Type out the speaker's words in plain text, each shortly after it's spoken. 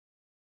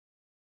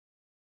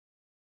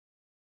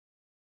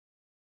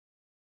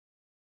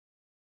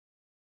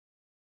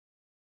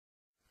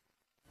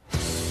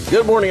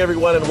Good morning,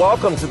 everyone, and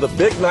welcome to the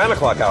big 9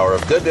 o'clock hour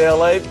of Good Day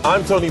LA.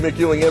 I'm Tony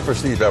McEwing in for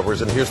Steve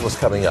Edwards, and here's what's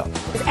coming up.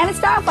 And it's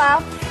Style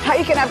File, how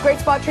you can have great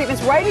spa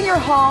treatments right in your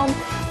home.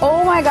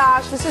 Oh my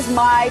gosh, this is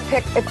my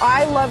pick. If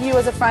I love you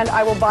as a friend,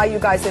 I will buy you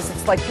guys this.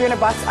 It's like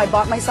 $300. I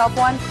bought myself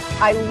one.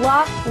 I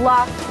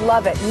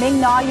love it. Ming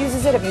Na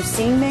uses it. Have you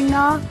seen Ming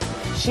Na?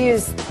 She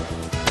is,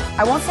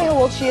 I won't say how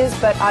old she is,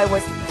 but I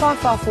was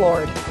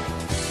floored.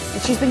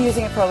 And she's been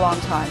using it for a long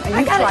time. And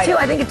I got it too.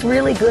 I think it's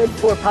really good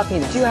for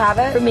puffiness. Do you have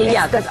it? For me, it's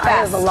yeah, because I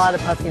have a lot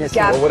of puffiness.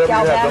 Well, whatever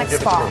Galvanic you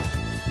have, don't give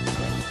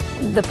it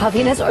to me. The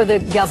puffiness or the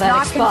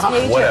Galvanic Spa? It's not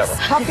contagious. Whatever.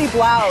 Puffy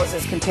blouse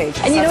is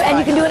contagious. And you know, and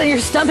you can do it on your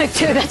stomach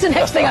too. That's the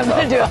next thing I'm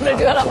going to do. I'm going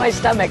to do it on my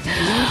stomach.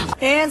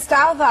 And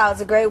Style File is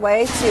a great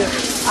way to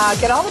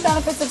get all the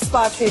benefits of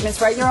spa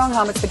treatments right in your own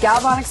home. It's the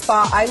Galvanic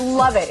Spa. I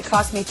love it. It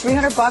cost me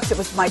 $300. It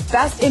was my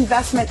best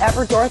investment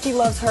ever. Dorothy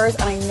loves hers,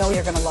 and I know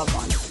you're going to love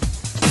one.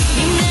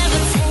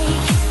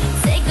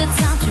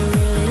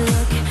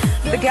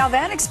 The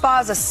Galvanic Spa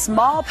is a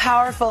small,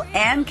 powerful,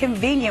 and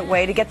convenient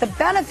way to get the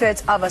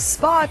benefits of a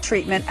spa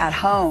treatment at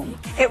home.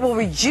 It will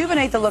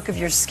rejuvenate the look of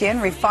your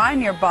skin,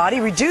 refine your body,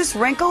 reduce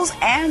wrinkles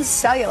and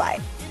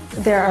cellulite.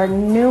 There are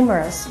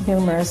numerous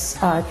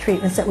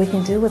treatments that we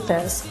can do with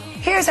this.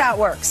 Here's how it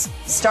works.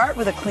 Start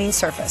with a clean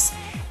surface.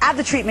 Add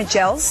the treatment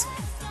gels,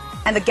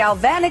 and the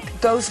Galvanic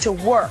goes to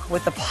work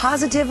with the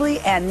positively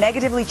and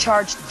negatively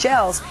charged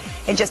gels.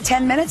 In just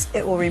 10 minutes,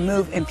 it will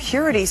remove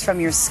impurities from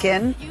your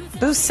skin,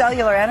 boost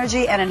cellular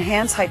energy, and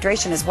enhance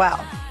hydration as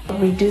well.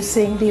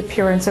 Reducing the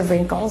appearance of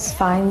wrinkles,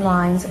 fine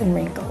lines and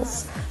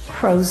wrinkles,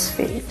 crow's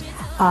feet,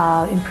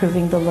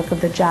 improving the look of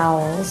the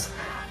jowls,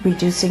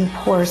 reducing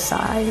pore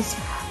size,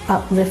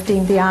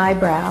 uplifting the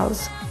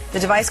eyebrows. The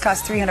device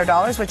costs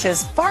 $300, which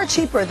is far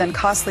cheaper than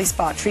costly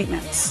spa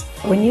treatments.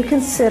 When you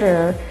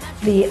consider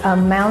the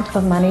amount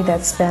of money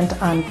that's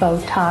spent on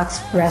Botox,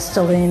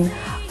 Restylane,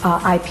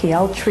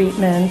 IPL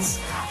treatments,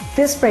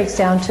 this breaks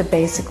down to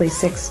basically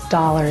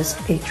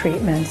 $6 a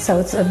treatment. So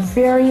it's a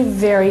very,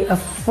 very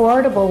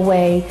affordable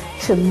way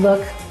to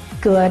look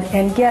good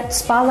and get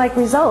spa-like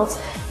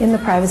results in the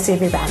privacy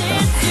of your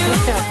bathroom.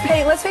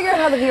 Hey, let's figure out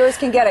how the viewers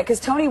can get it, because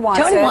Tony wants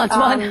it. Tony wants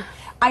one.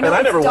 I know, and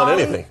I never want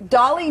anything.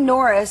 Dolly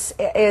Norris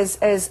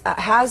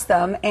has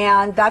them,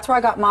 and that's where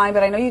I got mine.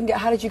 But I know you can get.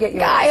 How did you get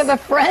yours? I have a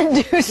friend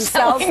who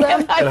sells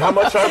them. And how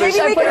much are they?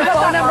 Should I put her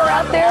phone number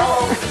out there?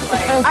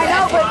 I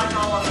know,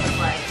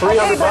 but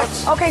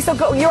 $300. Okay, so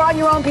go, you're on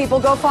your own, people.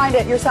 Go find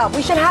it yourself.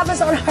 We should have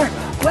this on our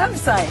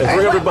website. And $300,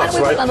 Why don't we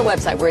put right? it on the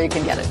website where you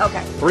can get it?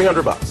 Okay.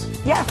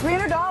 $300. Yeah,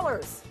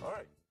 $300.